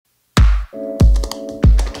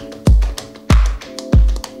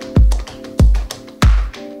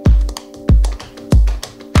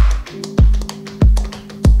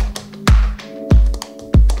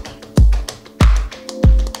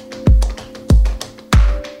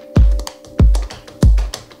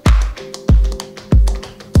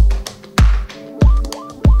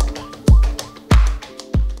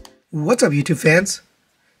What's up, YouTube fans?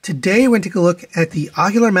 Today we're going to take a look at the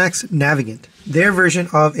Ocular Max Navigant, their version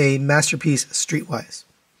of a masterpiece Streetwise.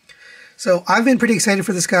 So I've been pretty excited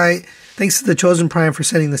for this guy, thanks to the Chosen Prime for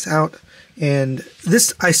sending this out. And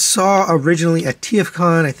this I saw originally at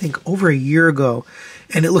TFCon, I think over a year ago,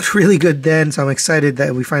 and it looked really good then, so I'm excited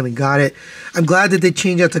that we finally got it. I'm glad that they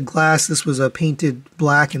changed out the glass. This was a painted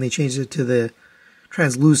black and they changed it to the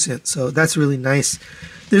translucent, so that's really nice.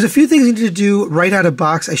 There's a few things you need to do right out of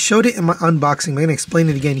box. I showed it in my unboxing. I'm going to explain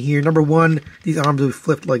it again here. Number one, these arms will be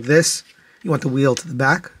flipped like this. You want the wheel to the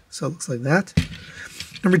back, so it looks like that.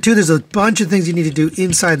 Number two, there's a bunch of things you need to do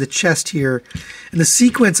inside the chest here. And the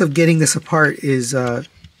sequence of getting this apart is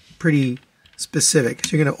pretty specific.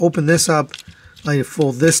 So you're going to open this up, allow you to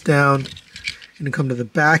fold this down, and then come to the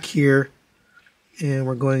back here. And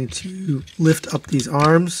we're going to lift up these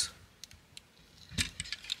arms.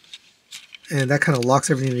 And that kind of locks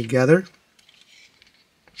everything together.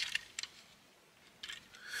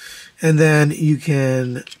 And then you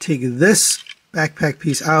can take this backpack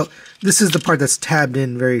piece out. This is the part that's tabbed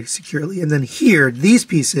in very securely. And then here, these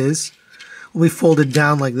pieces will be folded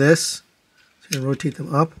down like this. So you can rotate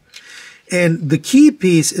them up. And the key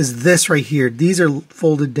piece is this right here. These are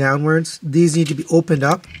folded downwards. These need to be opened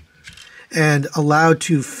up and allowed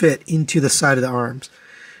to fit into the side of the arms.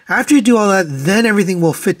 After you do all that, then everything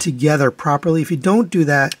will fit together properly. If you don't do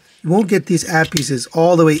that, you won't get these ab pieces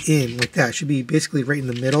all the way in like that. It should be basically right in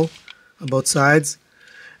the middle on both sides.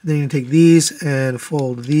 And then you can take these and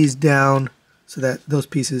fold these down so that those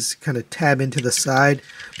pieces kind of tab into the side.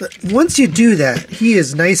 But once you do that, he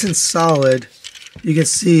is nice and solid. You can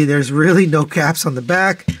see there's really no gaps on the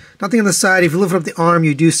back, nothing on the side. If you lift up the arm,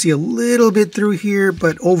 you do see a little bit through here,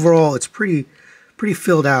 but overall it's pretty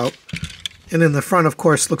filled out. And then the front, of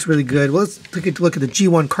course, looks really good. Well, let's take a look at the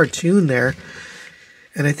G1 cartoon there.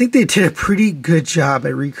 And I think they did a pretty good job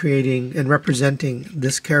at recreating and representing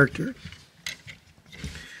this character.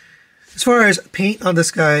 As far as paint on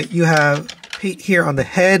this guy, you have paint here on the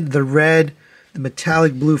head, the red, the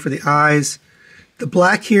metallic blue for the eyes, the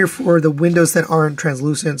black here for the windows that aren't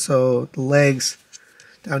translucent, so the legs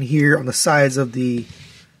down here on the sides of the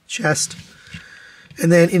chest.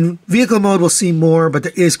 And then in vehicle mode, we'll see more, but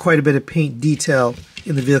there is quite a bit of paint detail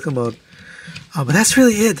in the vehicle mode. But that's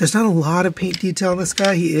really it. There's not a lot of paint detail on this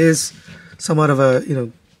guy. He is somewhat of a,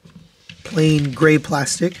 plain gray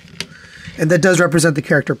plastic. And that does represent the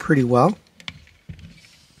character pretty well.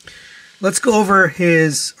 Let's go over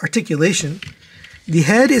his articulation. The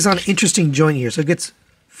head is on an interesting joint here. So it gets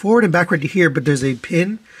forward and backward to here, but there's a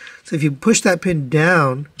pin. So if you push that pin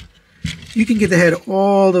down, you can get the head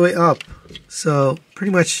all the way up. So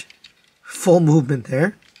pretty much full movement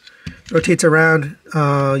there. Rotates around.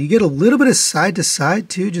 You get a little bit of side to side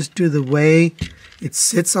too, just due to the way it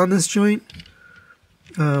sits on this joint.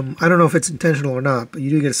 I don't know if it's intentional or not, but you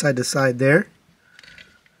do get a side to side there.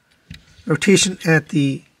 Rotation at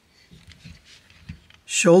the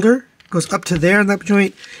shoulder goes up to there in that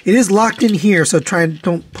joint. It is locked in here, so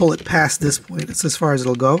don't pull it past this point. That's as far as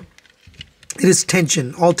it'll go. It is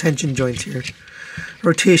tension, all tension joints here.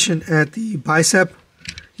 Rotation at the bicep.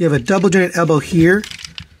 You have a double jointed elbow here.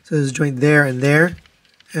 So there's a joint there, and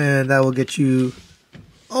that will get you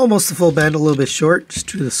almost the full bend, a little bit short, just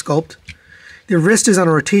to the sculpt. The wrist is on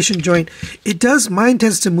a rotation joint. Mine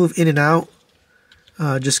tends to move in and out,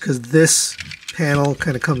 just because this panel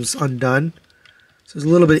kind of comes undone. So there's a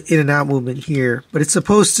little bit of in and out movement here, but it's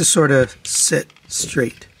supposed to sort of sit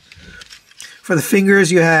straight. For the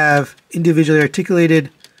fingers, you have individually articulated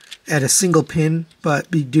at a single pin, but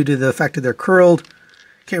due to the fact that they're curled,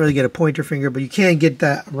 can't really get a pointer finger, but you can get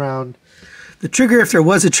that around the trigger if there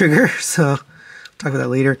was a trigger, so we'll talk about that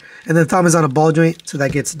later. And then the thumb is on a ball joint, so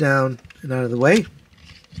that gets down and out of the way.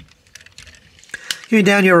 Here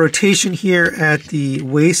down your rotation here at the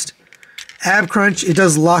waist. Ab crunch, it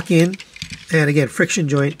does lock in, and again, friction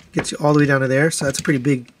joint gets you all the way down to there, so that's a pretty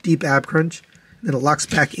big, deep ab crunch. And then it locks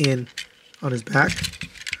back in on his back.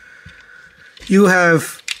 You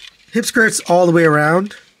have hip skirts all the way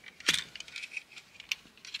around.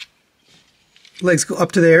 Legs go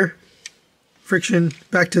up to there, friction,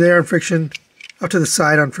 back to there on friction, up to the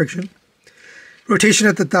side on friction. Rotation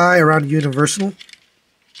at the thigh around universal.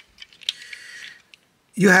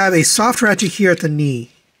 You have a soft ratchet here at the knee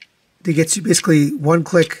that gets you basically one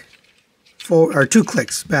click forward, or two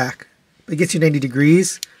clicks back. It gets you 90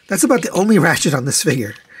 degrees. That's about the only ratchet on this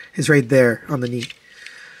figure, is right there on the knee.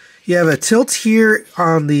 You have a tilt here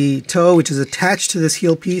on the toe, which is attached to this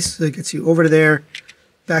heel piece, so it gets you over to there,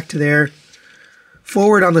 back to there,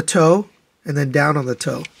 forward on the toe, and then down on the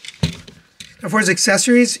toe. Now for his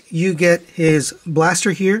accessories, you get his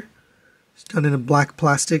blaster here. It's done in a black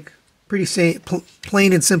plastic pretty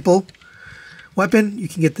plain and simple weapon. You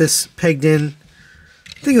can get this pegged in.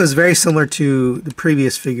 I think it was very similar to the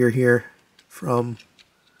previous figure here from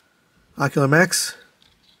Ocular Max.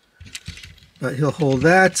 But he'll hold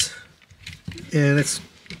that, and it's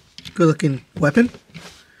a good looking weapon.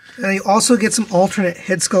 And you also get some alternate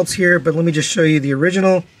head sculpts here, but let me just show you the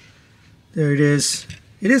original. There it is.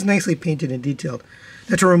 It is nicely painted and detailed.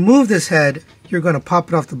 Now to remove this head, you're going to pop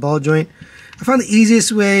it off the ball joint. I found the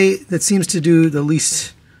easiest way that seems to do the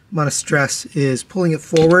least amount of stress is pulling it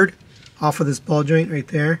forward off of this ball joint right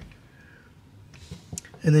there.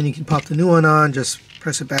 And then you can pop the new one on, just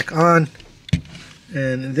press it back on.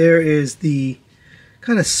 And there is the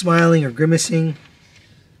kind of smiling or grimacing,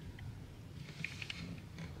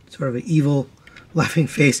 sort of an evil laughing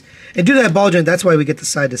face. And due to that ball joint, that's why we get the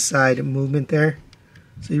side-to-side movement there.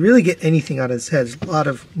 So you really get anything out of his head. There's a lot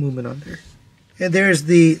of movement on there. And there's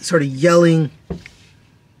the sort of yelling,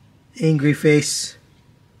 angry face,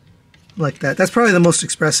 like that. That's probably the most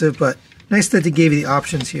expressive, but nice that they gave you the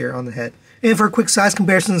options here on the head. And for quick size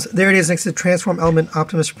comparisons, there it is next to Transform Element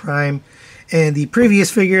Optimus Prime and the previous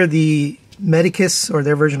figure, the Medicus, or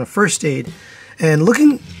their version of First Aid. And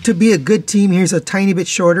looking to be a good team, here's a tiny bit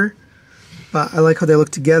shorter, but I like how they look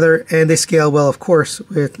together, and they scale well, of course,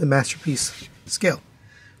 with the Masterpiece scale.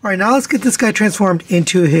 Alright, now let's get this guy transformed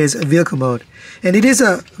into his vehicle mode. And it is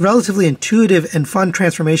a relatively intuitive and fun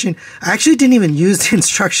transformation. I actually didn't even use the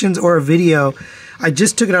instructions or a video. I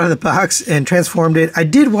just took it out of the box and transformed it. I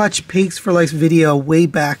did watch Pigs for Life's video way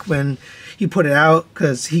back when he put it out,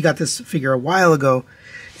 because he got this figure a while ago.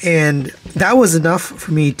 And that was enough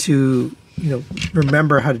for me to,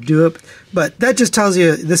 remember how to do it. But that just tells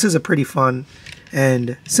you this is a pretty fun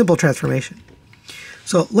and simple transformation.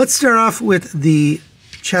 So let's start off with the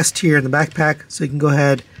chest here in the backpack. So you can go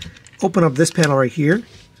ahead, open up this panel right here.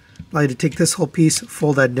 Allow you to take this whole piece,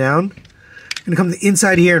 fold that down. You're going to come to the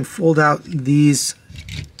inside here and fold out these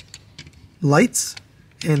lights.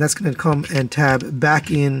 And that's going to come and tab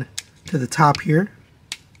back in to the top here.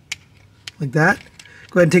 Like that.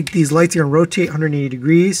 Go ahead and take these lights here and rotate 180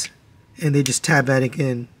 degrees. And they just tab back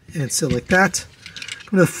in and sit like that.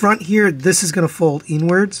 Come to the front here. This is going to fold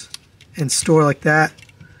inwards and store like that.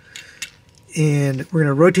 And we're going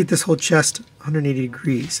to rotate this whole chest 180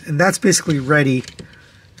 degrees. And that's basically ready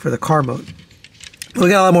for the car mode. We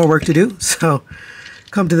got a lot more work to do. So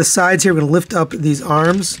come to the sides here. We're going to lift up these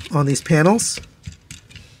arms on these panels.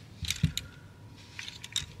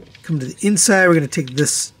 Come to the inside. We're going to take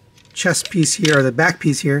this chest piece here, or the back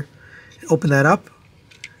piece here, and open that up.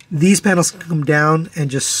 These panels can come down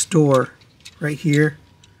and just store right here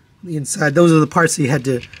on the inside. Those are the parts that you had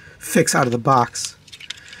to fix out of the box.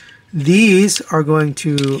 These are going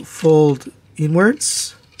to fold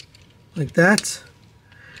inwards like that,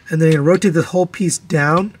 and then you're going to rotate the whole piece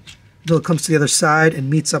down until it comes to the other side and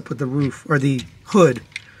meets up with the roof, or the hood.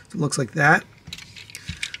 So it looks like that.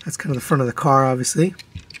 That's kind of the front of the car, obviously.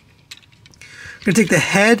 I'm going to take the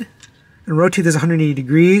head and rotate this 180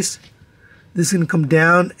 degrees. This is going to come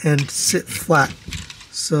down and sit flat,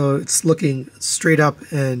 so it's looking straight up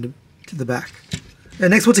and to the back.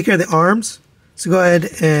 And next we'll take care of the arms. So go ahead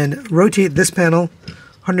and rotate this panel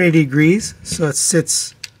 180 degrees so it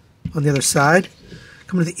sits on the other side.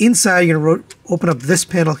 Come to the inside, you're going to open up this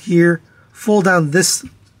panel here, fold down this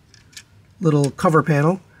little cover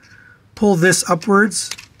panel, pull this upwards,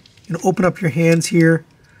 and open up your hands here,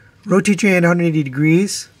 rotate your hand 180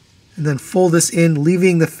 degrees, and then fold this in,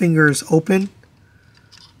 leaving the fingers open,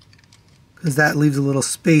 because that leaves a little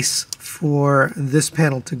space for this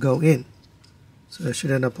panel to go in. So it should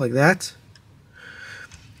end up like that.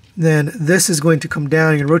 Then this is going to come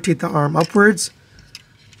down. You're going to rotate the arm upwards.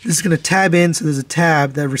 This is going to tab in, so there's a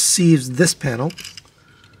tab that receives this panel.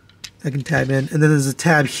 That can tab in. And then there's a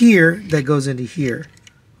tab here that goes into here,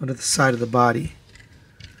 onto the side of the body.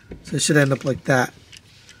 So it should end up like that.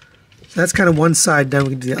 So that's kind of one side. Then we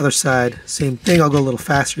can do the other side. Same thing. I'll go a little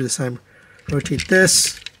faster this time. Rotate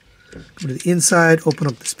this. Go to the inside. Open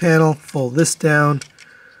up this panel. Fold this down.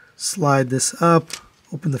 Slide this up.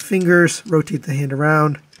 Open the fingers. Rotate the hand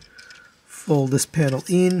around. Fold this panel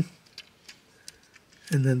in,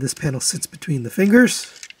 and then this panel sits between the fingers.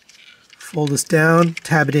 Fold this down,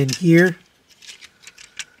 tab it in here,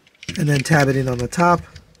 and then tab it in on the top,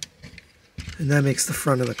 and that makes the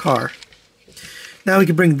front of the car. Now we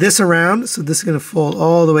can bring this around, so this is going to fold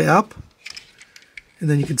all the way up, and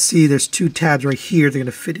then you can see there's two tabs right here. They're going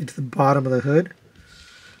to fit into the bottom of the hood.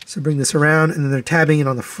 So bring this around, and then they're tabbing in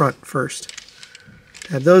on the front first.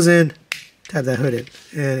 Tab those in, tab that hood in,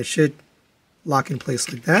 and it should lock in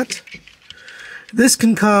place like that. This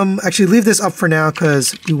can come, actually leave this up for now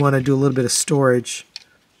because we want to do a little bit of storage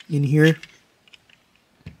in here.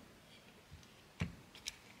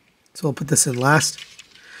 So we'll put this in last.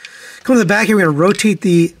 Come to the back here, we're going to rotate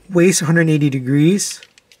the waist 180 degrees.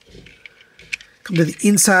 Come to the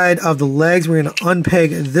inside of the legs, we're going to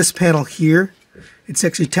unpeg this panel here. It's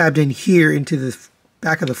actually tabbed in here into the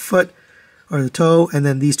back of the foot or the toe, and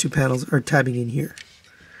then these two panels are tabbing in here.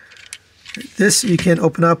 This you can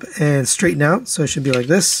open up and straighten out, so it should be like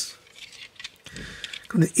this.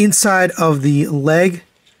 Come to the inside of the leg,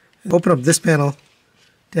 open up this panel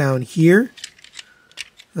down here.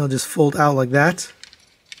 They'll just fold out like that.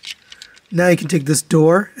 Now you can take this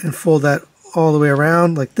door and fold that all the way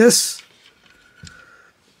around like this.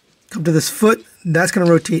 Come to this foot, that's going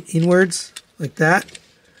to rotate inwards like that.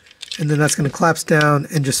 And then that's going to collapse down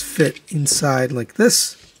and just fit inside like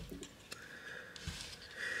this.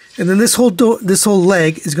 And then this whole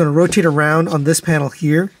leg is going to rotate around on this panel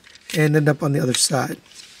here and end up on the other side.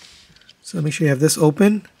 So make sure you have this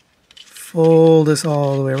open. Fold this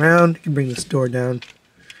all the way around. You can bring this door down.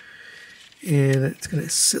 And it's going to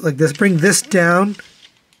sit like this. Bring this down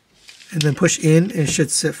and then push in, and it should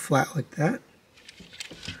sit flat like that.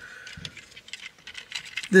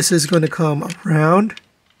 This is going to come around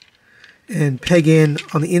and peg in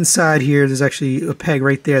on the inside here. There's actually a peg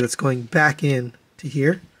right there that's going back in to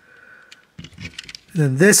here. And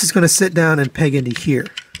then this is going to sit down and peg into here.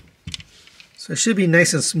 So it should be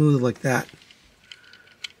nice and smooth like that.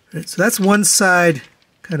 All right, so that's one side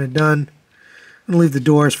kind of done. I'm going to leave the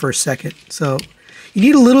doors for a second. So you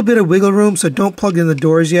need a little bit of wiggle room, so don't plug in the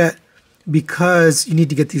doors yet because you need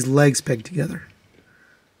to get these legs pegged together.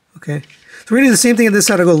 Okay, so we're going to do the same thing on this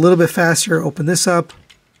side. I'll go a little bit faster. Open this up,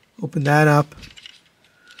 open that up,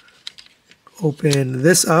 open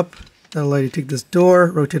this up. That'll allow you to take this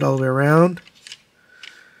door, rotate all the way around.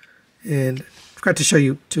 And I forgot to show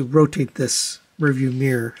you to rotate this rear view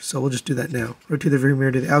mirror, so we'll just do that now. Rotate the rear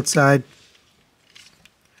mirror to the outside.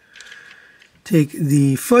 Take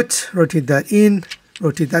the foot, rotate that in,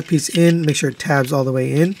 rotate that piece in, make sure it tabs all the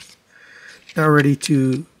way in. Now we're ready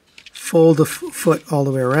to fold the foot all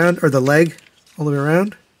the way around, or the leg all the way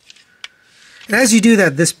around. And as you do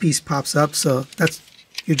that, this piece pops up, so that's,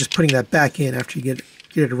 you're just putting that back in after you get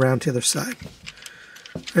it around to the other side.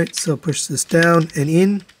 All right, so push this down and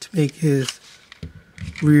in to make his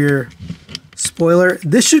rear spoiler.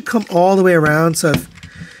 This should come all the way around, so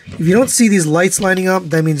if you don't see these lights lining up,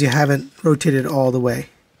 that means you haven't rotated all the way.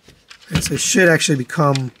 And so it should actually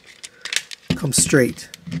come straight.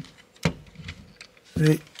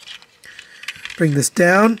 Right. Bring this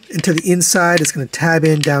down into the inside. It's going to tab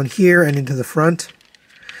in down here and into the front.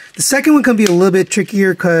 The second one can be a little bit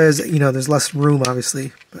trickier because, you know, there's less room,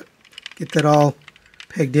 obviously. But get that all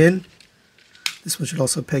pegged in. This one should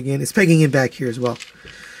also peg in. It's pegging in back here as well.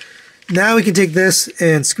 Now we can take this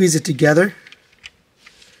and squeeze it together.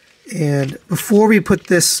 And before we put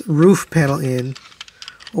this roof panel in,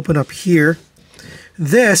 open up here.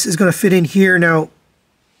 This is going to fit in here. Now,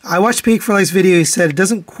 I watched Pig for Life's video. He said it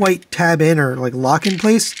doesn't quite tab in or like lock in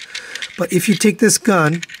place. But if you take this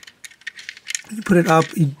gun, you put it up,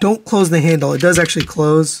 you don't close the handle. It does actually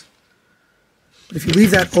close. But if you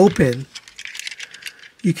leave that open,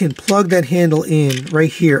 you can plug that handle in right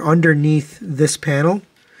here underneath this panel.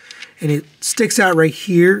 And it sticks out right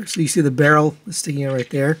here. So you see the barrel is sticking out right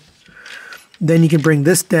there. Then you can bring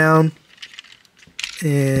this down.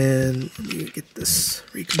 And let me get this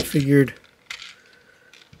reconfigured.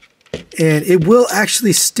 And it will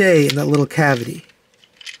actually stay in that little cavity.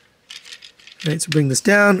 All right, so bring this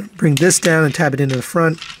down and tab it into the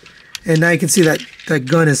front. And now you can see that that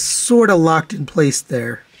gun is sort of locked in place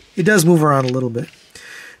there. It does move around a little bit.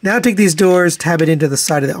 Now take these doors, tab it into the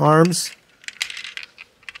side of the arms.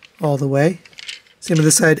 All the way. Same on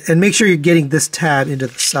this side. And make sure you're getting this tab into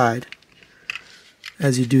the side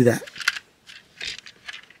as you do that.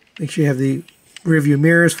 Make sure you have the rear view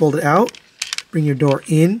mirrors folded out. Bring your door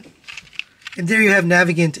in. And there you have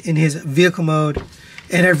Navigant in his vehicle mode.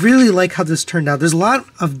 And I really like how this turned out. There's a lot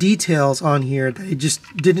of details on here that I just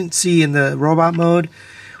didn't see in the robot mode,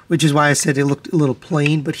 which is why I said it looked a little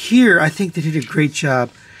plain. But here, I think they did a great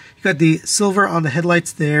job. You got the silver on the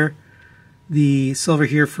headlights there. The silver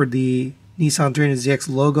here for the Nissan 300ZX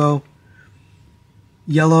logo.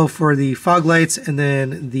 Yellow for the fog lights, and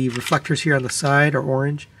then the reflectors here on the side are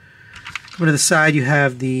orange. Coming to the side, you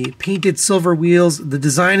have the painted silver wheels. The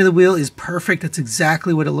design of the wheel is perfect. That's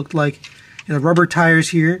exactly what it looked like. And the rubber tires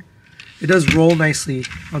here. It does roll nicely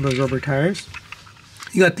on those rubber tires.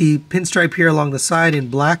 You got the pinstripe here along the side in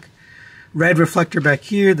black. Red reflector back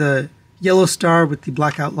here. The yellow star with the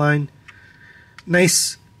black outline.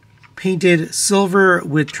 Nice painted silver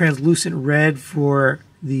with translucent red for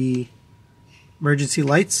the emergency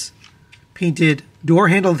lights. Painted door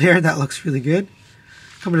handle there, that looks really good.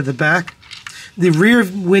 Coming to the back. The rear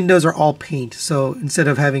windows are all paint, so instead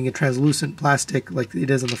of having a translucent plastic like it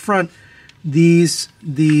is on the front, these,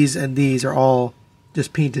 and these are all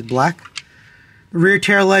just painted black. The rear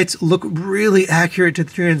tail lights look really accurate to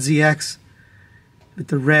the 300ZX with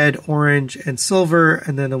the red, orange, and silver,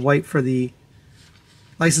 and then the white for the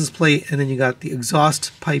license plate, and then you got the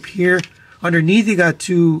exhaust pipe here. Underneath you got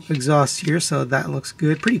two exhausts here, so that looks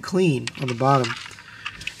good. Pretty clean on the bottom.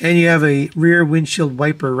 And you have a rear windshield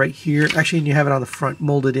wiper right here. Actually, you have it on the front,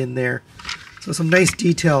 molded in there. So some nice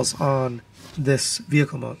details on this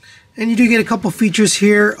vehicle mode. And you do get a couple features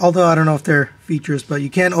here, although I don't know if they're features, but you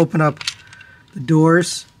can open up the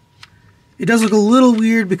doors. It does look a little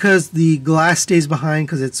weird because the glass stays behind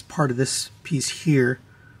because it's part of this piece here,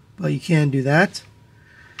 but you can do that.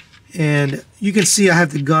 And you can see I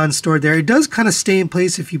have the gun stored there. It does kind of stay in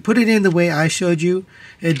place. If you put it in the way I showed you,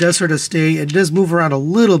 it does sort of stay. It does move around a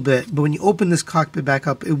little bit, but when you open this cockpit back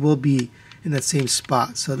up, it will be in that same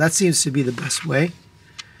spot. So that seems to be the best way.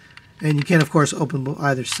 And you can, of course, open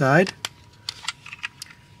either side.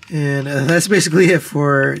 And that's basically it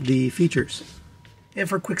for the features. And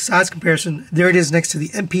for a quick size comparison, there it is next to the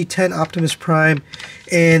MP10 Optimus Prime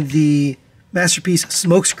and the Masterpiece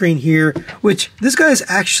smokescreen here, which this guy is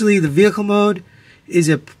actually, the vehicle mode is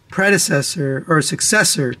a predecessor or a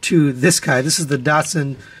successor to this guy. This is the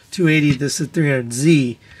Datsun 280, this is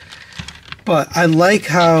 300Z. But I like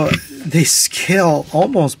how they scale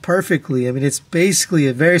almost perfectly. I mean, it's basically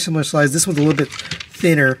a very similar size. This one's a little bit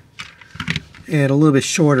thinner and a little bit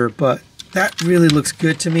shorter, but that really looks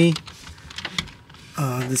good to me.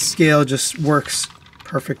 The scale just works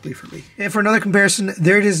perfectly for me. And for another comparison,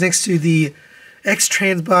 there it is next to the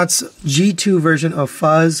X-Transbots G2 version of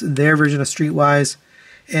Fuzz, their version of Streetwise.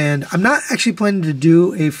 And I'm not actually planning to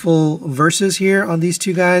do a full versus here on these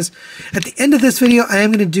two guys. At the end of this video, I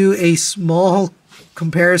am going to do a small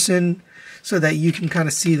comparison so that you can kind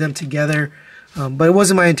of see them together. But it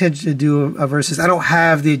wasn't my intention to do a versus. I don't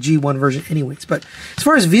have the G1 version anyways. But as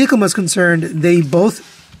far as vehicle mode is concerned, they both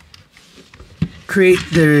create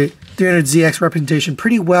their 300ZX representation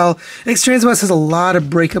pretty well. X-Transbots has a lot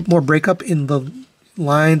of more breakup in the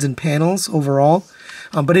lines and panels overall,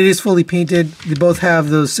 but it is fully painted. They both have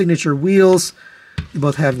those signature wheels. They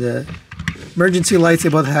both have the emergency lights. They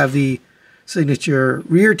both have the signature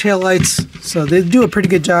rear tail lights. So they do a pretty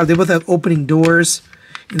good job. They both have opening doors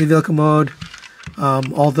in the vehicle mode.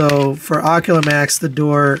 Although for Ocular Max, the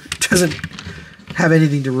door doesn't have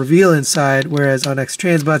anything to reveal inside, whereas on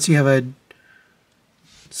X-Transbots you have a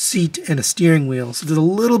seat and a steering wheel. So there's a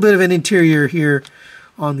little bit of an interior here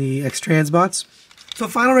on the X-Transbots. So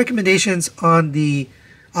final recommendations on the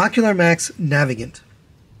Ocular Max Navigant.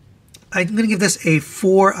 I'm going to give this a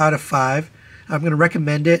 4 out of 5. I'm going to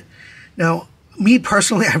recommend it. Now, me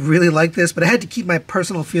personally, I really like this, but I had to keep my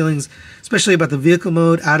personal feelings, especially about the vehicle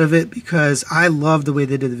mode, out of it because I love the way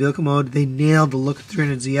they did the vehicle mode. They nailed the look of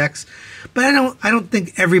 300ZX, but I don't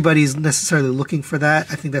think everybody's necessarily looking for that.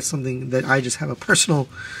 I think that's something that I just have a personal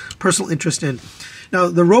interest in. Now,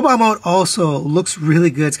 the robot mode also looks really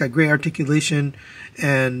good. It's got great articulation,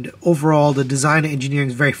 and overall, the design and engineering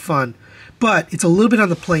is very fun, but it's a little bit on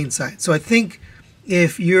the plain side. So I think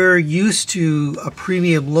if you're used to a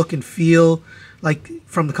premium look and feel, like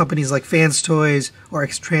from the companies like Fans Toys or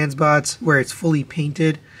X-Transbots, where it's fully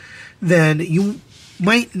painted, then you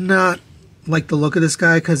might not like the look of this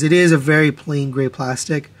guy because it is a very plain gray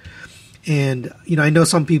plastic. And, you know, I know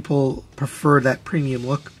some people prefer that premium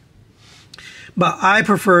look, but I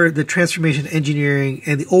prefer the transformation engineering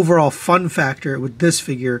and the overall fun factor with this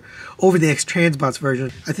figure over the X-Transbots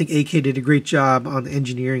version. I think AK did a great job on the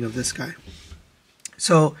engineering of this guy.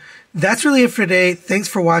 So that's really it for today. Thanks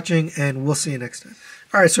for watching, and we'll see you next time.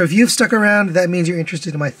 All right, so if you've stuck around, that means you're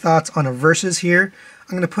interested in my thoughts on a versus here.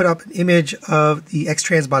 I'm going to put up an image of the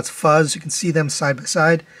X-Transbots Fuzz. You can see them side by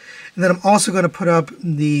side. And then I'm also going to put up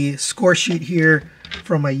the score sheet here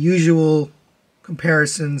from my usual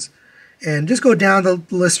comparisons and just go down the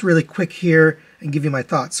list really quick here and give you my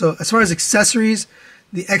thoughts. So as far as accessories,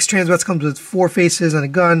 the X-Transbots comes with 4 faces and a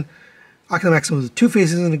gun. Ocular Max comes with 2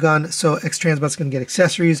 faces and a gun, so X-Transbots going to get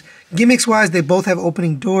accessories. Gimmicks-wise, they both have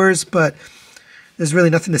opening doors, but there's really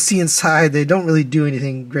nothing to see inside. They don't really do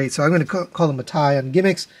anything great, so I'm going to call them a tie on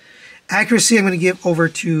gimmicks. Accuracy, I'm going to give over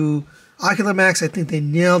to Ocular Max. I think they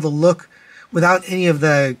nail the look without any of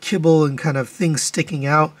the kibble and kind of things sticking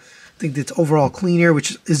out. I think it's overall cleaner,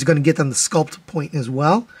 which is going to get them the sculpt point as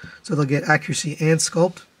well. So they'll get accuracy and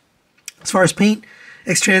sculpt. As far as paint,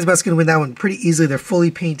 X-Transbots going to win that one pretty easily. They're fully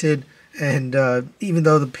painted. And even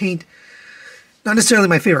though the paint Not necessarily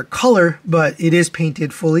my favorite color, but it is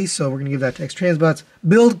painted fully, so we're going to give that to X-Transbots.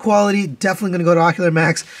 Build quality, definitely going to go to Ocular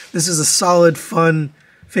Max. This is a solid, fun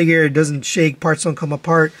figure. It doesn't shake, parts don't come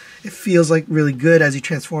apart. It feels like really good as you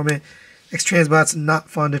transform it. X-Transbots, not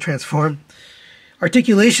fun to transform.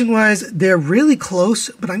 Articulation-wise, they're really close,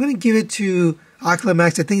 but I'm going to give it to Ocular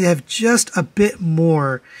Max. I think they have just a bit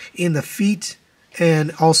more in the feet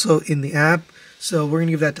and also in the app. So we're going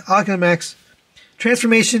to give that to Ocular Max.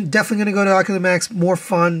 Transformation, definitely going to go to Ocular Max. More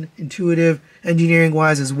fun, intuitive,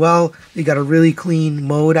 engineering-wise as well. They got a really clean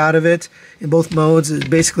mode out of it. In both modes,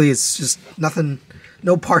 basically it's just nothing,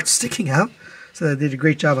 no parts sticking out. So they did a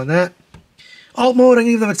great job on that. Alt mode, I'm going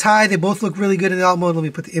to give them a tie. They both look really good in the alt mode. Let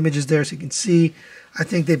me put the images there so you can see. I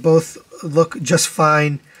think they both look just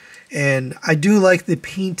fine. And I do like the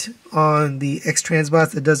paint on the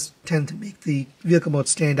X-Transbots. That does tend to make the vehicle mode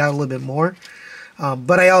stand out a little bit more.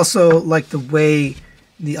 But I also like the way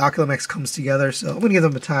the Ocular Max comes together, so I'm going to give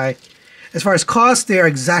them a tie. As far as cost, they are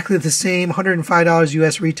exactly the same, $105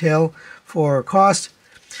 US retail for cost.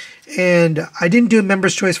 And I didn't do a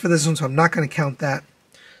member's choice for this one, so I'm not going to count that.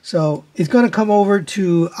 So it's going to come over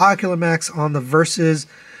to Ocular Max on the Versus,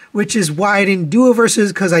 which is why I didn't do a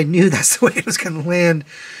Versus, because I knew that's the way it was going to land.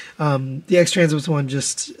 The X-Transbots one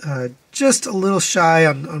just a little shy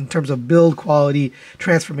on terms of build quality,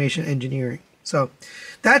 transformation, engineering. So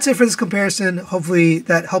that's it for this comparison. Hopefully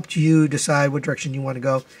that helped you decide what direction you want to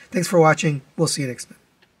go. Thanks for watching. We'll see you next time.